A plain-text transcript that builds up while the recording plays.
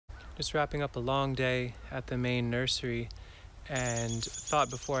Just wrapping up a long day at the main nursery and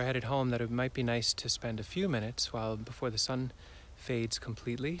thought before I headed home that it might be nice to spend a few minutes before the sun fades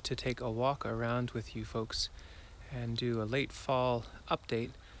completely to take a walk around with you folks and do a late fall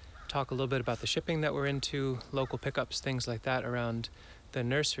update, talk a little bit about the shipping that we're into, local pickups, things like that around the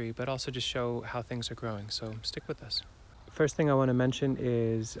nursery, but also just show how things are growing. So stick with us. First thing I want to mention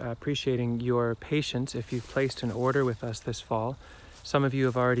is appreciating your patience if you've placed an order with us this fall. Some of you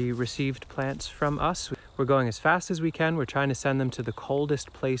have already received plants from us. We're going as fast as we can. We're trying to send them to the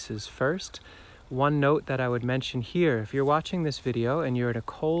coldest places first. One note that I would mention here, if you're watching this video and you're in a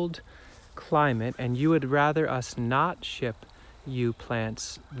cold climate and you would rather us not ship you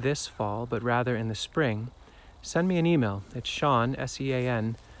plants this fall, but rather in the spring, send me an email. It's Sean,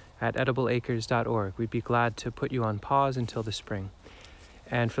 S-E-A-N, @edibleacres.org. We'd be glad to put you on pause until the spring.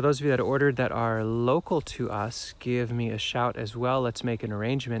 And for those of you that ordered that are local to us, give me a shout as well. Let's make an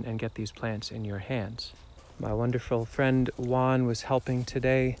arrangement and get these plants in your hands. My wonderful friend Juan was helping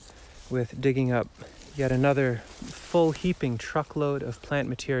today with digging up yet another full heaping truckload of plant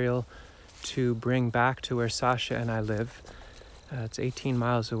material to bring back to where Sasha and I live. It's 18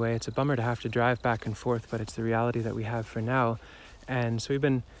 miles away. It's a bummer to have to drive back and forth, but it's the reality that we have for now. And so we've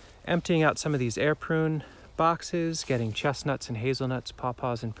been emptying out some of these air prune boxes, getting chestnuts and hazelnuts,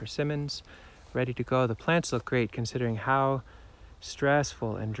 pawpaws and persimmons ready to go. The plants look great considering how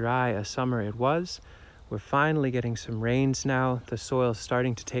stressful and dry a summer it was. We're finally getting some rains now. The soil's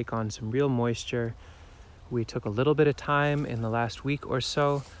starting to take on some real moisture. We took a little bit of time in the last week or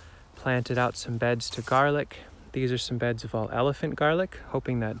so, planted out some beds to garlic. These are some beds of all elephant garlic,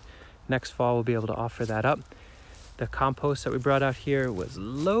 hoping that next fall we'll be able to offer that up. The compost that we brought out here was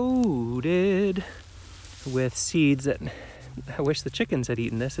loaded with seeds that I wish the chickens had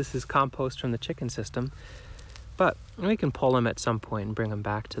eaten this. This is compost from the chicken system, but we can pull them at some point and bring them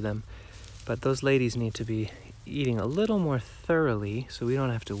back to them. But those ladies need to be eating a little more thoroughly so we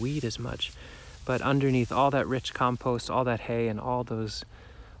don't have to weed as much. But underneath all that rich compost, all that hay, and all those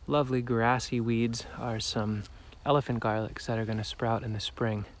lovely grassy weeds are some elephant garlics that are going to sprout in the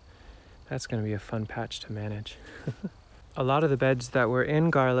spring. That's going to be a fun patch to manage. A lot of the beds that were in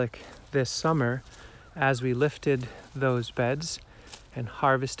garlic this summer, as we lifted those beds and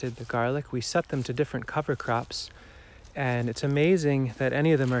harvested the garlic, we set them to different cover crops. And it's amazing that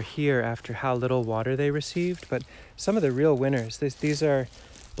any of them are here after how little water they received. But some of the real winners, these are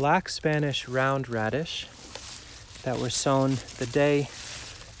black Spanish round radish that were sown the day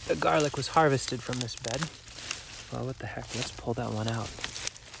the garlic was harvested from this bed. Well, what the heck, let's pull that one out.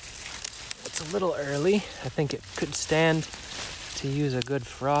 It's a little early. I think it could stand to use a good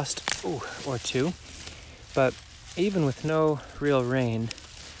frost or two. But even with no real rain,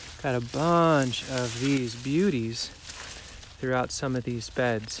 got a bunch of these beauties throughout some of these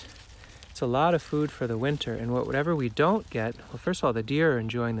beds. It's a lot of food for the winter, and whatever we don't get, well, first of all, the deer are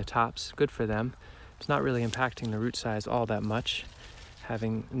enjoying the tops, good for them. It's not really impacting the root size all that much,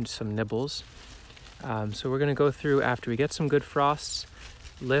 having some nibbles. So we're gonna go through, after we get some good frosts,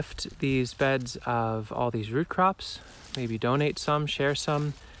 lift these beds of all these root crops, maybe donate some, share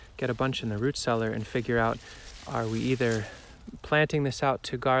some, get a bunch in the root cellar and figure out, are we either planting this out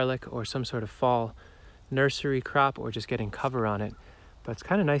to garlic or some sort of fall nursery crop or just getting cover on it. But it's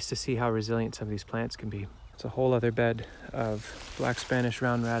kind of nice to see how resilient some of these plants can be. It's a whole other bed of black Spanish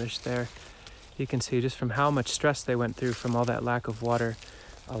round radish there. You can see just from how much stress they went through from all that lack of water.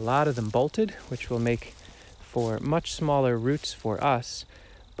 A lot of them bolted, which will make for much smaller roots for us,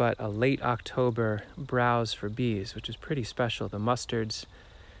 but a late October browse for bees, which is pretty special. The mustards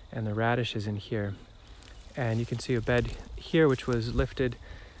and the radishes in here. And you can see a bed here which was lifted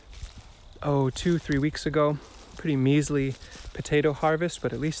 2-3 weeks ago. Pretty measly potato harvest,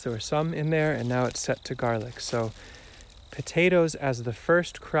 but at least there were some in there, and now it's set to garlic. So potatoes as the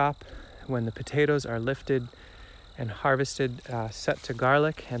first crop, when the potatoes are lifted and harvested, set to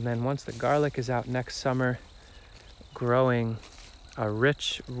garlic, and then once the garlic is out next summer, growing a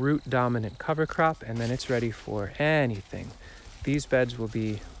rich root dominant cover crop, and then it's ready for anything. These beds will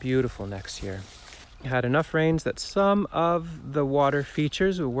be beautiful next year. Had enough rains that some of the water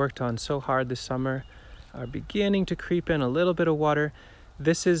features we worked on so hard this summer are beginning to creep in a little bit of water.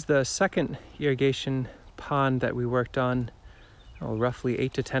 This is the second irrigation pond that we worked on, roughly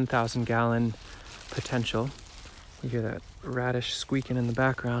 8,000 to 10,000 gallon potential. You hear that radish squeaking in the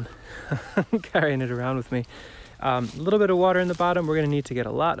background. I'm carrying it around with me. A little bit of water in the bottom. We're going to need to get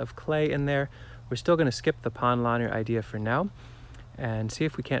a lot of clay in there. We're still going to skip the pond liner idea for now and see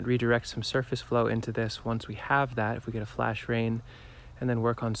if we can't redirect some surface flow into this once we have that, if we get a flash rain, and then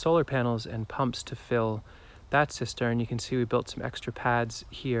work on solar panels and pumps to fill that cistern. You can see we built some extra pads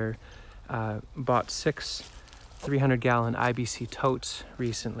here. Bought 6 300-gallon IBC totes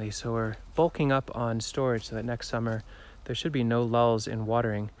recently, so we're bulking up on storage so that next summer there should be no lulls in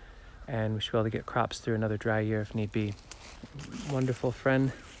watering, and we should be able to get crops through another dry year if need be. Wonderful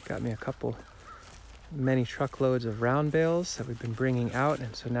friend got me many truckloads of round bales that we've been bringing out,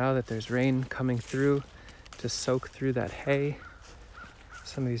 and so now that there's rain coming through to soak through that hay,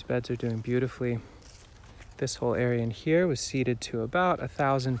 some of these beds are doing beautifully. This whole area in here was seeded to about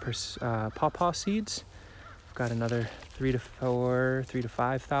 1,000 pawpaw seeds. We've got another 3,000 to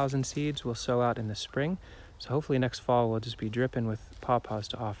 5,000 seeds we'll sow out in the spring. So hopefully next fall we'll just be dripping with pawpaws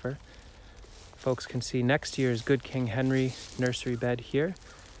to offer. Folks can see next year's Good King Henry nursery bed here,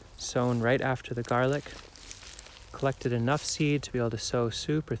 sown right after the garlic. Collected enough seed to be able to sow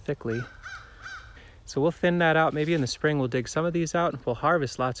super thickly. So we'll thin that out. Maybe in the spring we'll dig some of these out. We'll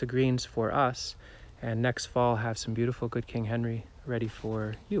harvest lots of greens for us. And next fall, have some beautiful Good King Henry ready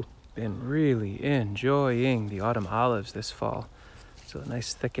for you. Been really enjoying the autumn olives this fall. So a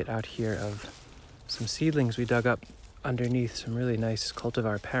nice thicket out here of some seedlings we dug up underneath some really nice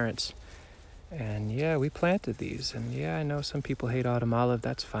cultivar parents. And yeah, we planted these. And yeah, I know some people hate autumn olive.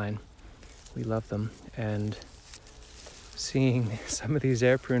 That's fine. We love them. And seeing some of these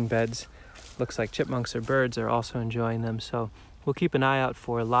air prune beds, looks like chipmunks or birds are also enjoying them. So we'll keep an eye out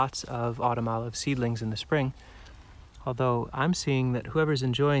for lots of autumn olive seedlings in the spring. Although I'm seeing that whoever's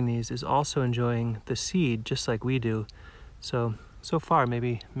enjoying these is also enjoying the seed just like we do. So far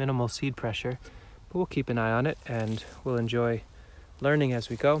maybe minimal seed pressure, but we'll keep an eye on it and we'll enjoy learning as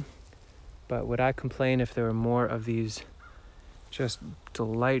we go. But would I complain if there were more of these just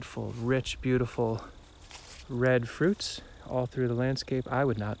delightful, rich, beautiful red fruits all through the landscape? I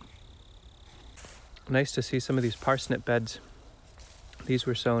would not. Nice to see some of these parsnip beds. These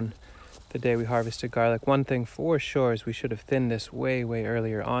were sown the day we harvested garlic. One thing for sure is we should have thinned this way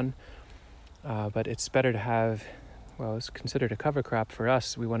earlier on, but it's better to have, well, it's considered a cover crop for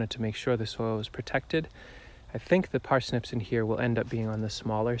us. We wanted to make sure the soil was protected. I think the parsnips in here will end up being on the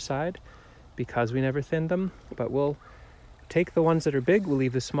smaller side because we never thinned them, but we'll take the ones that are big. We'll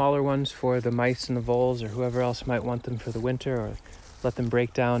leave the smaller ones for the mice and the voles or whoever else might want them for the winter, or let them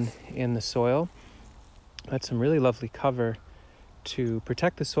break down in the soil. That's some really lovely cover to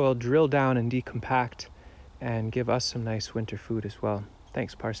protect the soil, drill down and decompact, and give us some nice winter food as well.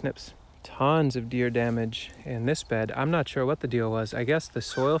 Thanks, parsnips. Tons of deer damage in this bed. I'm not sure what the deal was. I guess the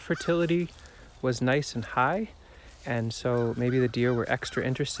soil fertility was nice and high, and so maybe the deer were extra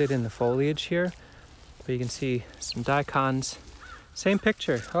interested in the foliage here. But you can see some daikons. Same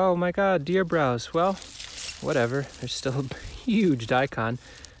picture. Oh my god, deer browse. Well, whatever. There's still a huge daikon.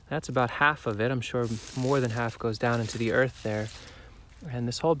 That's about half of it. I'm sure more than half goes down into the earth there. And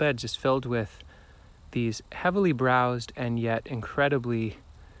this whole bed just filled with these heavily browsed and yet incredibly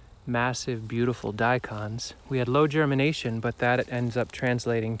massive, beautiful daikons. We had low germination, but that ends up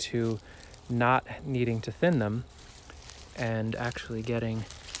translating to not needing to thin them and actually getting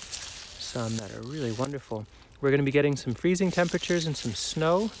some that are really wonderful. We're going to be getting some freezing temperatures and some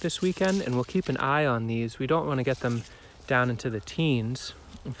snow this weekend, and we'll keep an eye on these. We don't want to get them down into the teens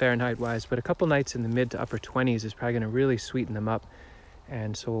Fahrenheit-wise, but a couple nights in the mid to upper 20s is probably going to really sweeten them up.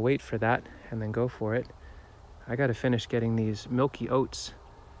 And so we'll wait for that and then go for it. I got to finish getting these milky oats,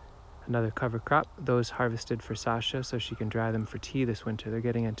 another cover crop. Those harvested for Sasha so she can dry them for tea this winter. They're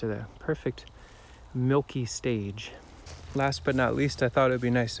getting into the perfect milky stage. Last but not least, I thought it would be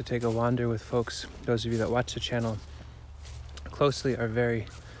nice to take a wander with folks. Those of you that watch the channel closely are very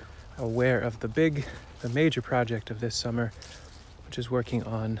aware of the major project of this summer, which is working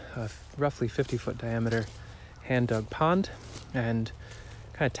on a roughly 50-foot diameter hand-dug pond, and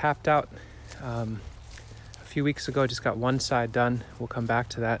kind of tapped out a few weeks ago. Just got one side done. We'll come back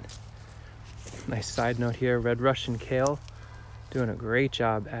to that. Nice side note here, red Russian kale doing a great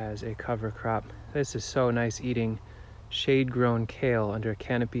job as a cover crop. This is so nice, eating shade-grown kale under a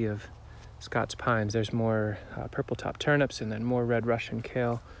canopy of Scots pines. There's more purple top turnips and then more red Russian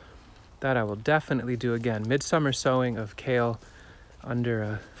kale. That I will definitely do again. Midsummer sowing of kale under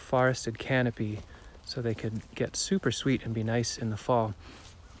a forested canopy so they could get super sweet and be nice in the fall.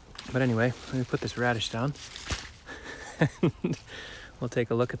 But anyway, let me put this radish down. We'll take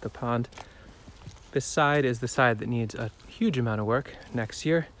a look at the pond. This side is the side that needs a huge amount of work next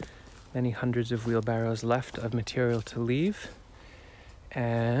year. Many hundreds of wheelbarrows left of material to leave.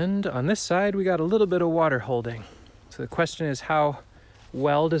 And on this side, we got a little bit of water holding. So the question is, how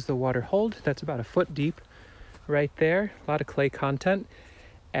well does the water hold? That's about a foot deep right there. A lot of clay content.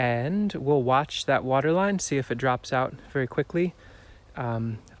 And we'll watch that water line, see if it drops out very quickly.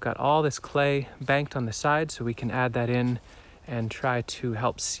 I've got all this clay banked on the side so we can add that in and try to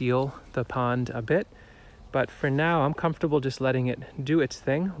help seal the pond a bit. But for now, I'm comfortable just letting it do its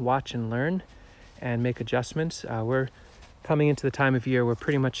thing, watch and learn, and make adjustments. We're coming into the time of year where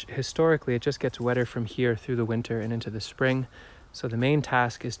pretty much historically it just gets wetter from here through the winter and into the spring. So the main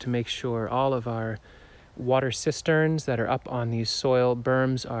task is to make sure all of our water cisterns that are up on these soil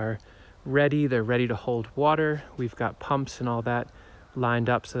berms are ready. They're ready to hold water. We've got pumps and all that lined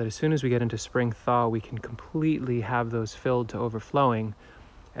up so that as soon as we get into spring thaw, we can completely have those filled to overflowing.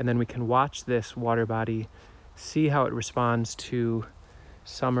 And then we can watch this water body, see how it responds to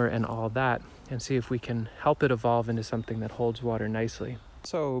summer and all that, and see if we can help it evolve into something that holds water nicely.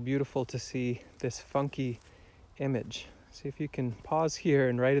 So beautiful to see this funky image. See if you can pause here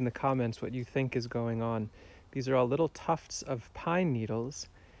and write in the comments what you think is going on. These are all little tufts of pine needles,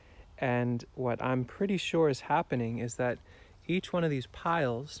 and what I'm pretty sure is happening is that each one of these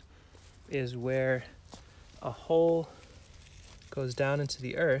piles is where a hole goes down into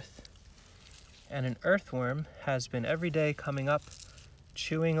the earth, and an earthworm has been every day coming up,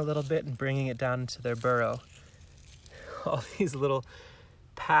 chewing a little bit and bringing it down into their burrow. All these little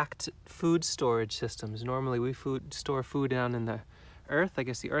packed food storage systems. Normally we store food down in the earth. I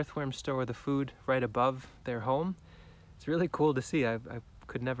guess the earthworms store the food right above their home. It's really cool to see. I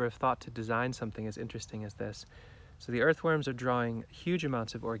could never have thought to design something as interesting as this. So the earthworms are drawing huge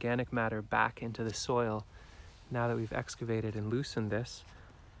amounts of organic matter back into the soil now that we've excavated and loosened this.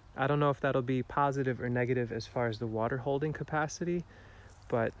 I don't know if that'll be positive or negative as far as the water holding capacity,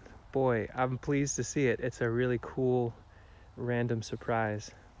 but boy, I'm pleased to see it. It's a really cool random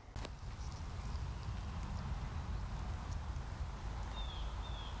surprise.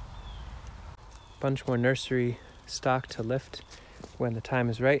 Bunch more nursery stock to lift when the time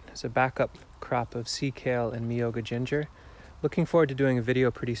is right. It's a backup crop of sea kale and miyoga ginger. Looking forward to doing a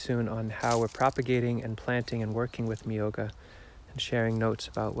video pretty soon on how we're propagating and planting and working with miyoga and sharing notes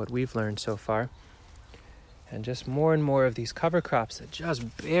about what we've learned so far. And just more and more of these cover crops that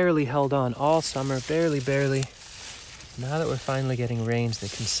just barely held on all summer, barely. Now that we're finally getting rains, they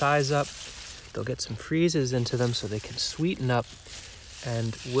can size up. They'll get some freezes into them so they can sweeten up,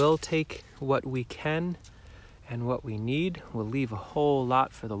 and we'll take what we can and what we need. We'll leave a whole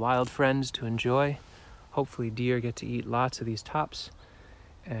lot for the wild friends to enjoy. Hopefully deer get to eat lots of these tops,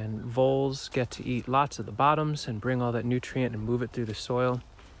 and voles get to eat lots of the bottoms and bring all that nutrient and move it through the soil.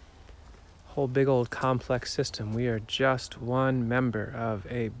 Whole big old complex system. We are just one member of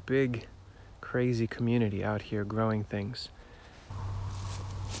a big, crazy community out here growing things.